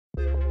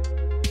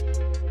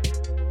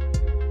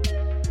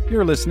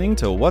You're listening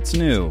to What's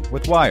New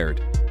with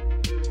Wired.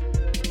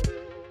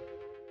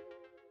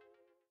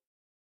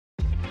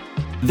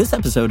 This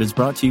episode is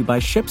brought to you by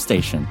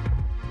ShipStation.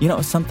 You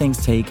know, some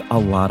things take a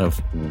lot of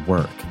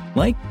work,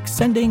 like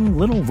sending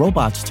little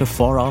robots to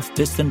far-off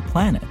distant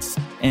planets.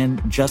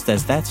 And just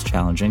as that's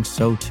challenging,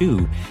 so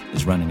too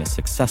is running a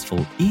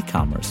successful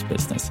e-commerce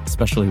business,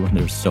 especially when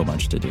there's so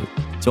much to do.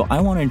 So I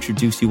want to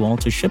introduce you all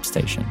to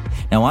ShipStation.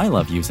 Now, I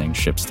love using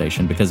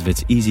ShipStation because of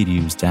its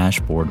easy-to-use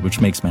dashboard,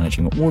 which makes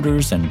managing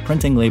orders and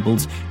printing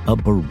labels a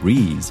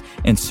breeze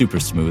and super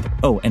smooth.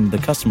 Oh, and the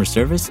customer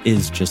service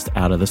is just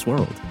out of this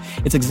world.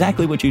 It's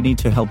exactly what you need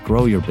to help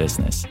grow your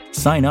business.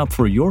 Sign up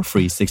for your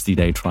free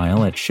 60-day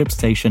trial at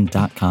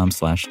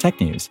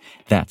shipstation.com/technews.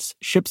 That's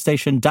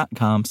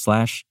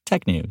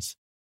shipstation.com/technews.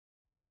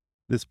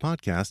 This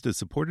podcast is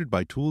supported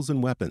by Tools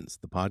and Weapons,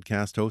 the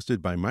podcast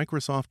hosted by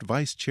Microsoft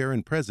Vice Chair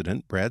and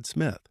President Brad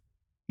Smith.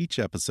 Each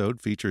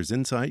episode features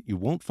insight you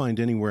won't find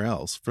anywhere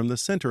else from the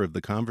center of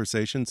the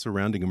conversation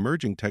surrounding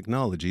emerging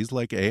technologies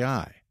like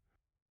AI.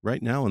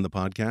 Right now on the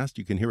podcast,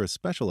 you can hear a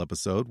special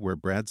episode where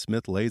Brad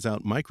Smith lays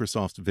out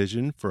Microsoft's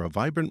vision for a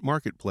vibrant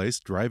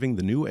marketplace driving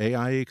the new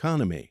AI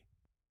economy.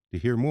 To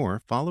hear more,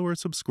 follow or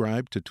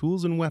subscribe to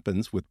Tools and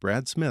Weapons with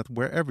Brad Smith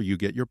wherever you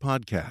get your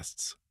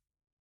podcasts.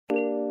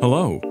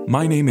 Hello,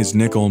 my name is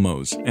Nick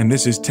Olmos, and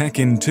this is Tech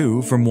in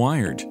 2 from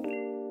Wired.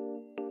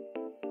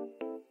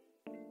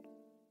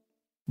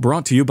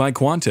 Brought to you by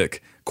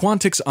Quantic.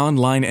 Quantic's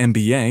online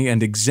MBA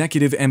and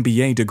executive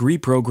MBA degree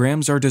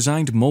programs are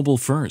designed mobile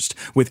first,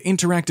 with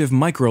interactive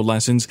micro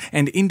lessons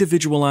and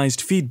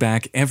individualized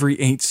feedback every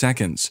 8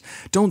 seconds.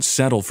 Don't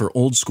settle for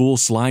old school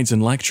slides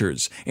and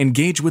lectures.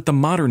 Engage with the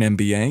modern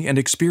MBA and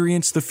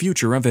experience the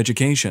future of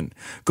education.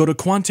 Go to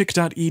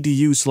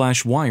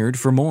quantic.edu/wired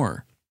for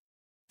more.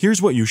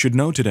 Here's what you should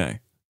know today.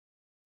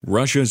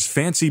 Russia's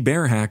fancy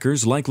bear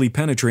hackers likely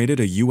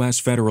penetrated a U.S.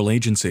 federal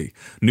agency.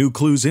 New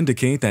clues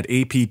indicate that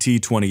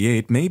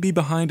APT-28 may be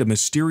behind a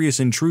mysterious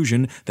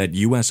intrusion that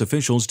U.S.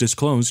 officials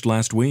disclosed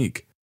last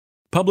week.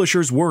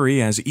 Publishers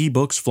worry as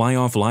ebooks fly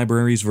off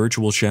libraries'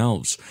 virtual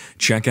shelves.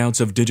 Checkouts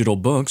of digital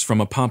books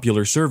from a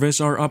popular service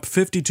are up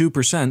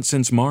 52%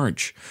 since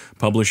March.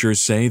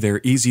 Publishers say their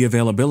easy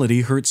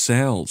availability hurts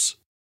sales.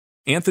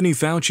 Anthony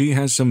Fauci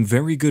has some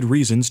very good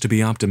reasons to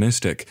be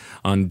optimistic.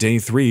 On day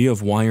 3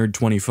 of Wired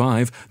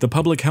 25, the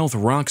public health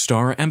rock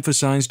star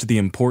emphasized the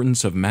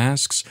importance of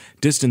masks,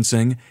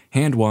 distancing,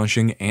 hand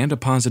washing, and a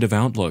positive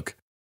outlook.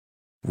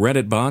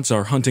 Reddit bots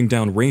are hunting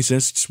down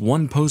racists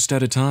one post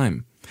at a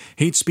time.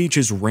 Hate speech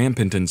is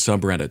rampant in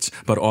subreddits,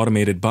 but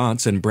automated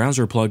bots and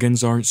browser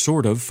plugins are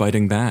sort of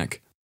fighting back.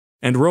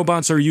 And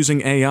robots are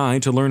using AI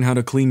to learn how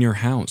to clean your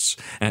house.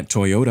 At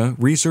Toyota,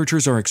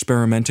 researchers are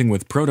experimenting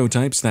with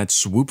prototypes that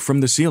swoop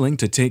from the ceiling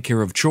to take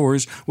care of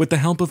chores with the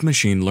help of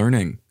machine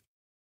learning.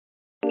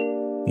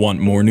 Want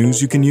more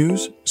news you can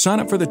use?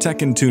 Sign up for the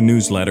Tech in 2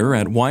 newsletter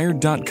at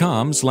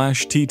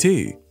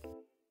wired.com/TT.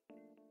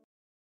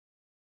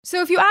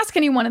 So if you ask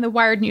anyone in the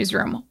Wired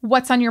newsroom,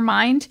 what's on your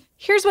mind?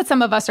 Here's what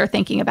some of us are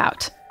thinking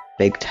about.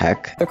 Big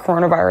tech, the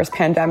coronavirus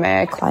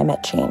pandemic,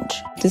 climate change,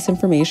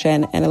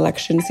 disinformation, and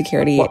election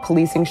security. What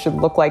policing should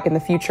look like in the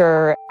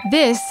future.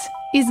 This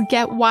is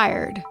Get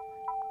Wired.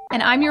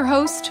 And I'm your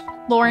host,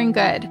 Lauren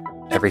Good.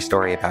 Every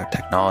story about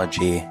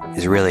technology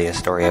is really a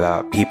story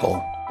about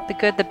people. The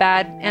good, the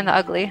bad, and the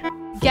ugly.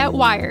 Get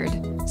Wired.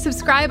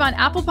 Subscribe on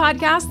Apple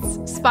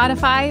Podcasts,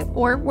 Spotify,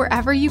 or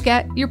wherever you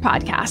get your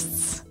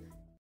podcasts.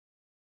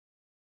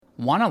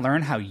 Want to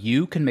learn how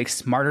you can make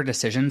smarter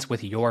decisions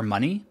with your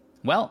money?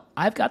 Well,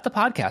 I've got the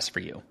podcast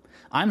for you.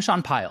 I'm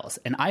Sean Piles,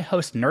 and I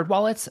host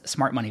NerdWallet's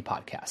Smart Money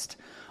Podcast.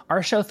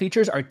 Our show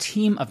features our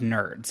team of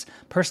nerds,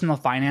 personal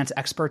finance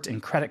experts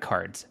in credit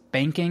cards,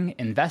 banking,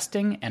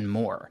 investing, and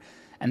more.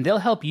 And they'll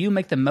help you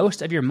make the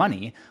most of your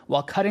money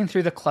while cutting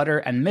through the clutter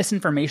and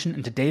misinformation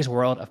in today's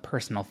world of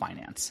personal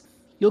finance.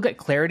 You'll get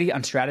clarity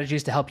on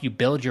strategies to help you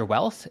build your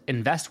wealth,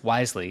 invest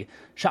wisely,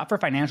 shop for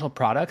financial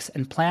products,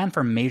 and plan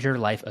for major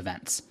life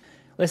events.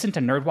 Listen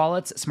to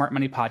NerdWallet's Smart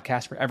Money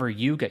Podcast wherever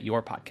you get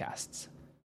your podcasts.